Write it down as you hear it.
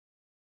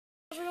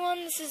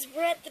this is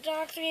Brett, the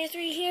Dog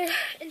 383 here,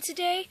 and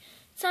today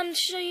it's time to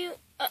show you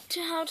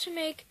how to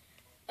make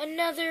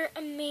another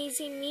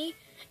amazing me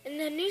in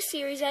the new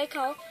series I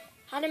call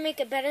How to Make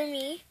a Better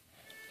Me.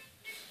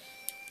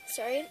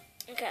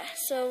 Okay,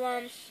 so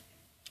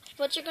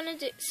what you're gonna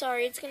do,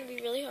 it's gonna be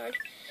really hard.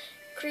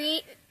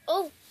 We're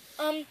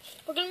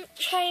gonna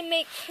try and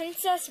make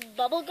Princess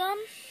Bubblegum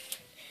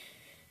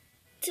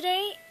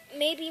today,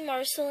 maybe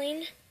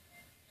Marceline.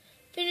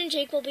 Finn and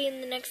Jake will be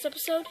in the next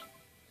episode.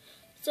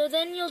 So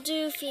then you'll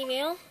do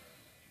female.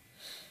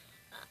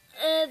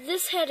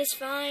 This head is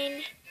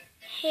fine.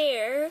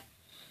 Hair.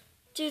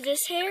 Do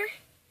this hair.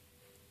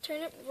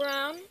 Turn it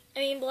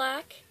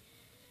black.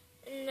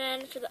 And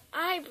then for the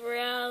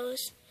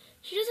eyebrows,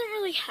 she doesn't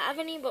really have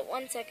any, but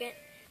 1 second.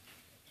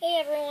 Hey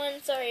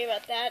everyone, sorry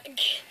about that.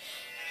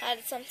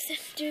 Had something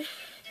to do.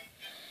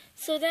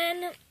 So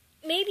then,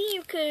 maybe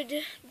you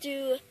could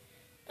do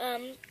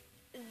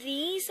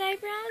these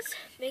eyebrows.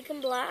 Make them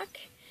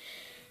black.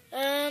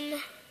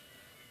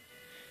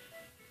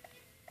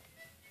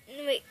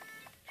 Wait.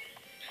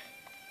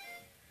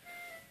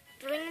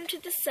 Bring them to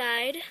the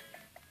side.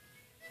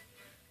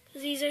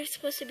 Because these are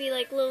supposed to be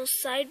like little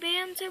side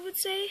bands, I would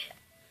say.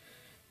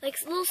 Like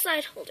little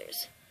side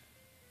holders.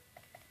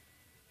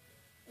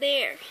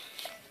 There.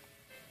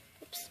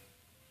 Oops.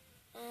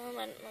 I don't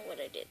know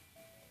what I did.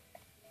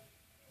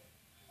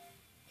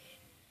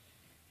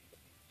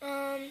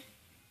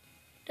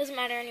 Doesn't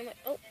matter anymore.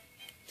 Oh,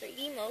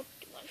 3D mode.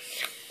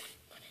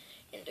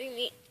 In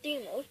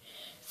 3D mode.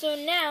 So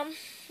now,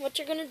 what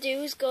you're going to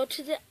do is go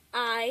to the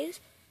eyes,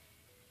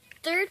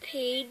 3rd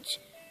page,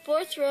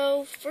 4th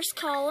row, 1st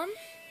column.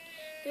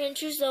 You're going to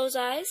choose those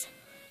eyes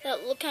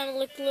that look kind of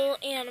like little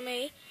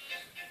anime.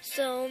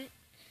 So,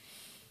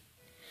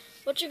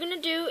 what you're going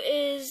to do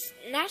is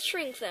not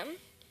shrink them.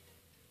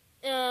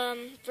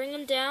 Bring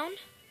them down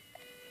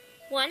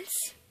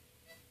once,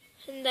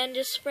 and then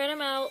just spread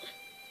them out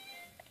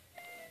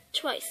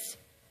twice.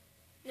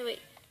 No,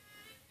 wait.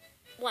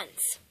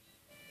 Once.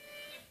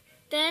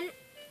 Then,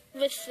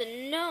 with the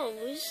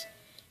nose,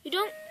 she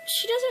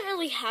doesn't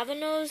really have a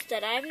nose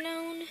that I've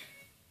known.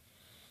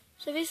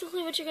 So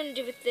basically what you're going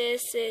to do with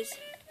this is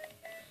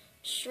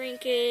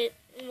shrink it,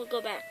 and we'll go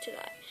back to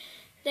that.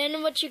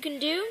 Then what you can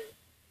do,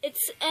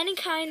 it's any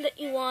kind that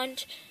you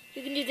want.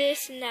 You can do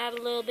this and that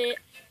a little bit.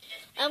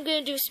 I'm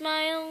going to do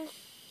smile,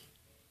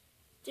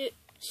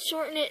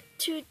 shorten it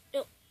 2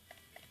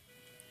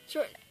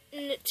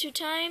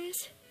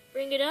 times,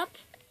 bring it up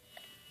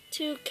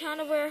to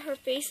kind of where her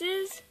face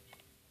is.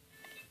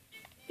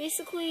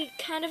 Basically,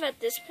 kind of at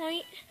this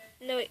point.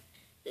 No, wait,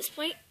 this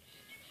point.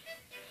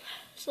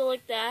 So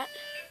like that.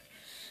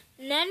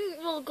 And then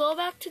we'll go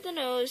back to the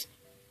nose,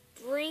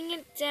 bring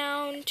it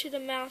down to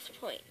the mouth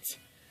points.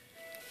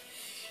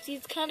 See,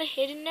 it's kind of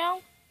hidden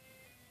now.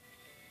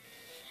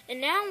 And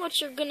now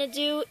what you're going to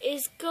do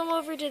is go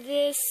over to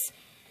this,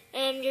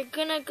 and you're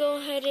going to go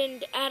ahead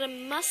and add a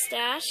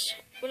mustache.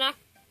 We're not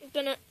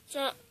going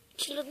to,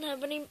 she doesn't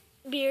have any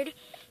beard.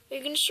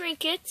 You're going to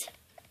shrink it.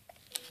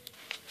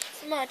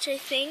 Much, I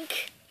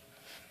think,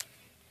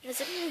 as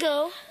it can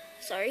go.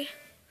 Sorry.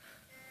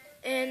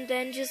 And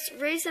then just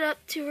raise it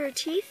up to her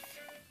teeth.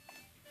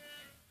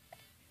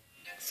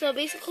 So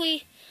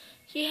basically,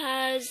 she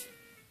has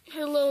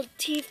her little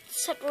teeth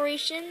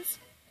separations.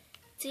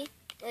 See?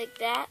 Like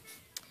that.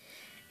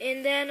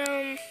 And then,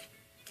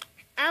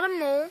 add a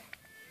mole.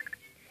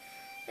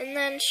 And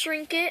then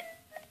shrink it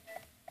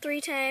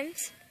 3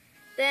 times.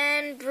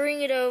 Then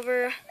bring it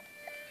over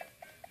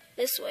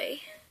this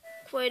way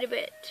quite a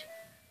bit.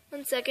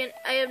 1 second,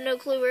 I have no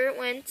clue where it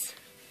went.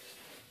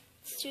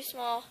 It's too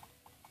small.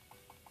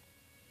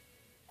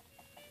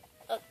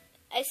 Oh,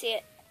 I see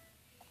it.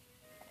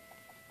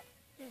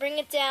 Bring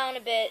it down a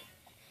bit.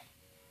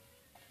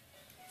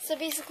 So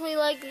basically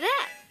like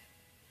that.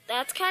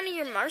 That's kind of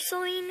your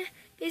Marceline,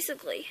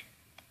 basically.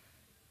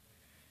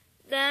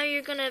 Now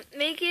you're gonna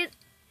make it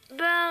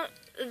about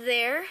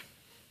there.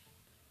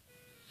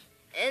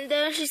 And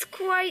then she's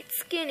quite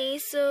skinny,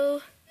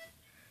 so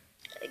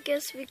I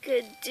guess we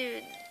could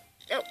do...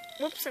 Oh,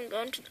 whoops, I'm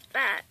going to the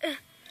back.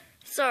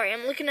 Sorry,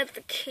 I'm looking at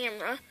the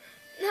camera.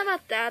 How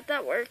about that?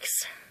 That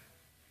works.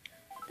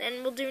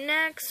 Then we'll do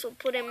next, we'll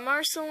put in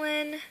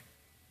Marceline.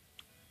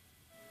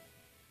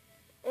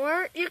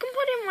 Or you can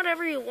put in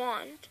whatever you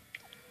want.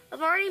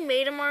 I've already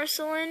made a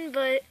Marceline,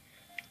 but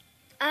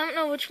I don't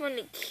know which one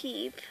to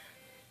keep.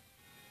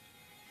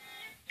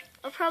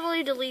 I'll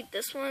probably delete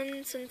this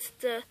one since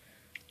the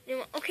new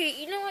one. Okay,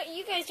 you know what?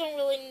 You guys don't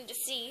really need to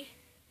see.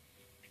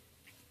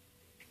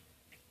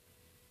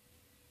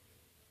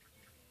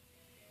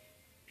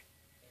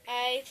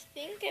 I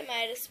think I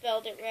might have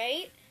spelled it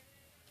right.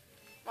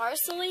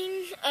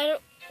 Marceline, I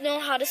don't know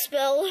how to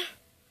spell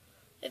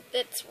if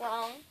that's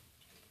wrong.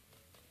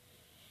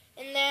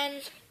 And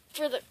then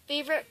for the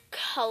favorite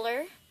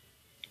color,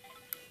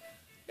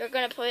 you're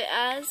going to put it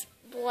as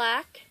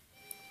black.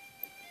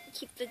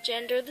 Keep the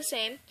gender the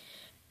same.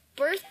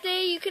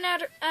 Birthday, you can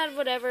add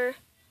whatever.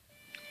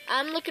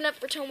 I'm looking up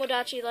for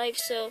Tomodachi Life,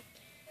 so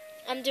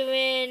I'm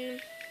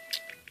doing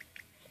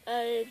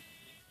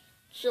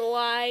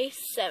July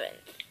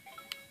 7th.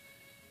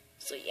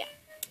 So yeah.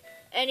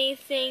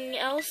 Anything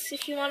else?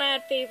 If you want to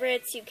add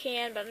favorites, you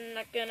can, but I'm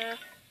not gonna.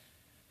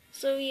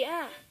 So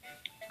yeah.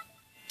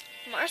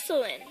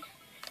 Marceline.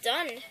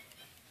 Done.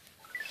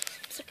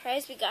 I'm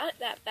surprised we got it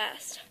that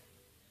fast.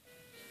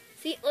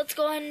 See, let's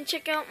go ahead and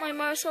check out my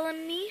Marceline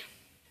and me.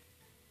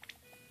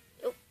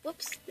 Oh,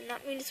 whoops. Did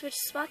not mean to switch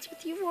spots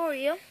with you,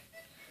 Oreo.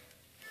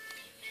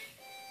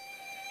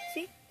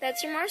 See,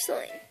 that's your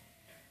Marceline.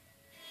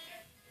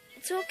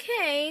 It's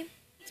okay.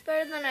 It's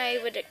better than I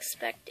would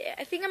expect it.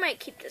 I think I might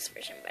keep this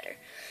version better.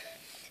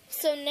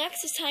 So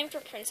next is time for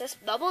Princess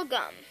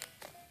Bubblegum.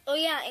 Oh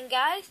yeah, and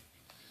guys,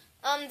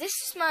 this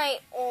is my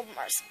old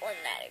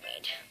Marceline that I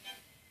made.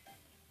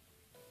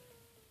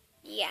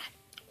 Yeah,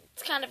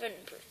 it's kind of an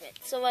improvement.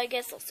 So I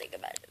guess I'll say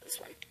goodbye to this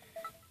one.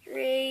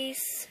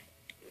 Race.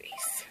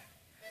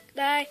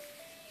 Goodbye.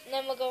 And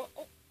then we'll go,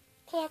 oh,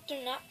 clock,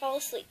 do not fall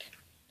asleep.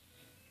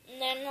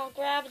 And then I'll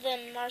grab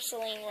the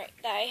Marceline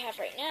that I have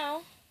right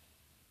now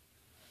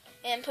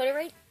and put it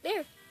right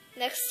there,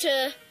 next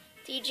to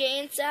DJ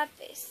and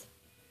Sadface.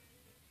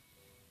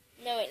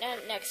 No, wait,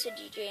 not next to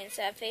DJ and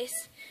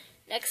Sadface.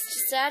 Next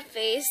to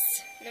Sadface,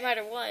 no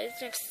matter what,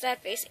 it's next to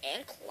Sadface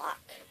and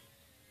Clock.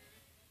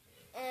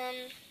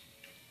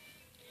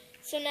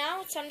 So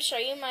now it's time to show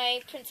you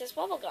my Princess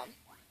Bubblegum.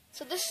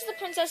 So this is the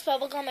Princess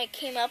Bubblegum I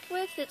came up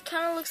with. It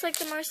kind of looks like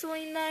the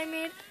Marceline that I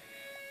made.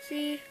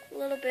 See, a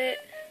little bit.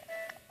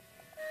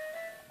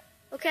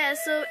 Okay,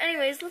 so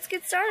anyways, let's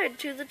get started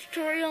to the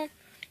tutorial.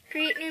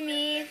 Create new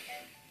me,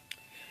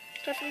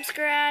 start from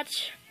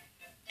scratch,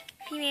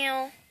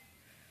 female.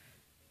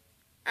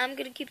 I'm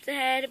going to keep the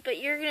head, but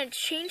you're going to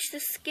change the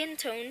skin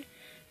tone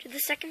to the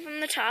second from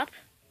the top.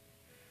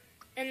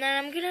 And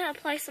then I'm going to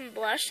apply some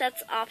blush,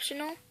 that's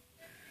optional.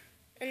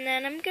 And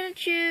then I'm going to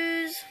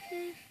choose,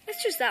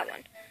 let's choose that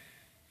one.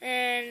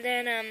 And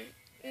then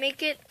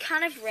make it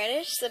kind of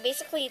reddish, so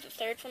basically the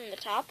third from the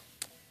top.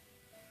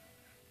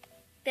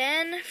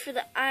 Then for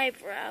the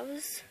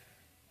eyebrows,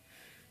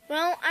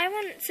 well, I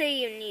wouldn't say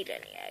you need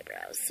any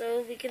eyebrows,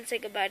 so we can say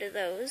goodbye to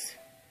those.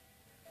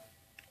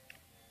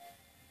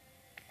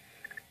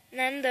 And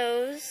then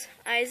those,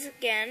 eyes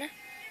again.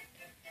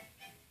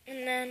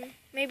 And then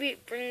maybe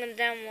bring them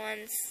down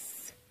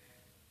once.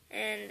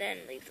 And then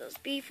leave those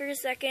be for a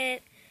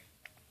second.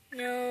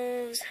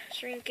 Nose,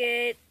 shrink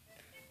it.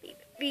 Leave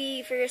it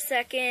be for a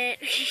second.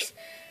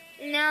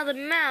 Now the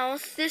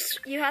mouth, this,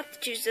 you have to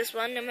choose this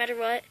one no matter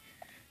what.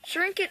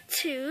 Shrink it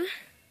too.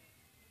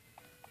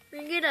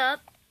 Bring it up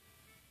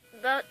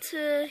about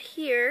to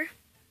here.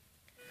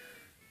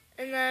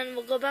 And then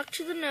we'll go back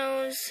to the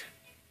nose.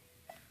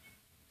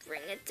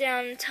 Bring it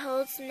down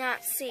until it's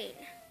not seen.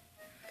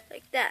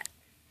 Like that.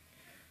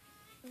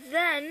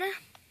 Then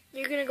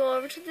you're going to go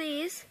over to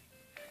these.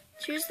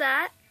 Choose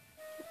that.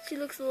 She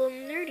looks a little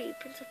nerdy,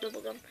 Princess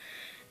Bubblegum.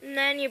 And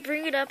then you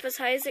bring it up as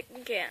high as it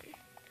can.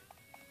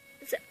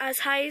 As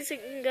high as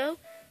it can go.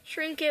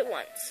 Shrink it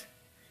once.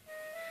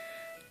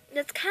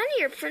 That's kind of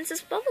your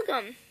Princess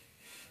Bubblegum.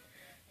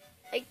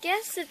 I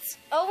guess it's...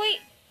 Oh,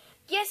 wait.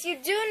 Yes, you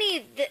do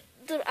need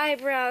the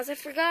eyebrows. I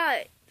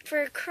forgot.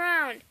 For a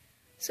crown.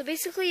 So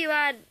basically you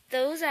add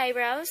those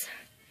eyebrows.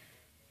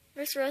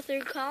 First row,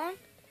 third column.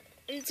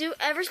 And do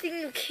everything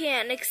you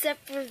can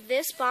except for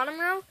this bottom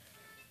row.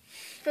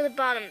 For the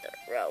bottom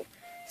row.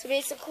 So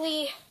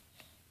basically,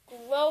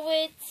 grow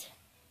it.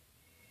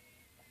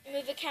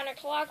 Move it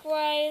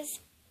counterclockwise.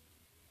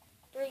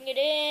 Bring it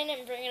in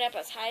and bring it up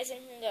as high as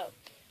it can go.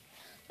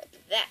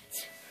 Like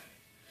that.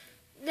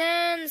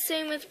 Then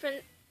same with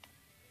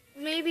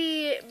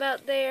maybe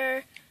about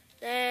there,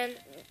 then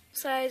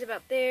size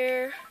about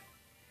there,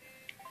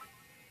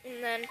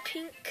 and then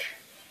pink.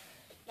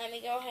 Let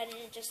me go ahead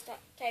and just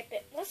type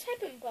it. Let's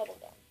type in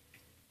bubblegum.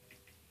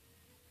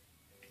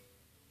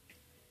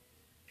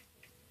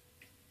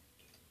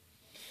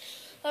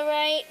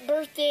 Alright,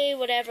 birthday,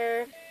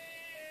 whatever.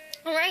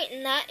 Alright,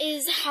 and that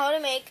is how to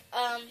make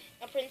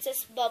a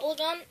Princess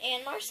Bubblegum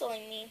and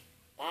Marceline me.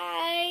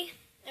 Bye,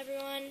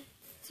 everyone.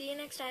 See you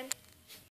next time.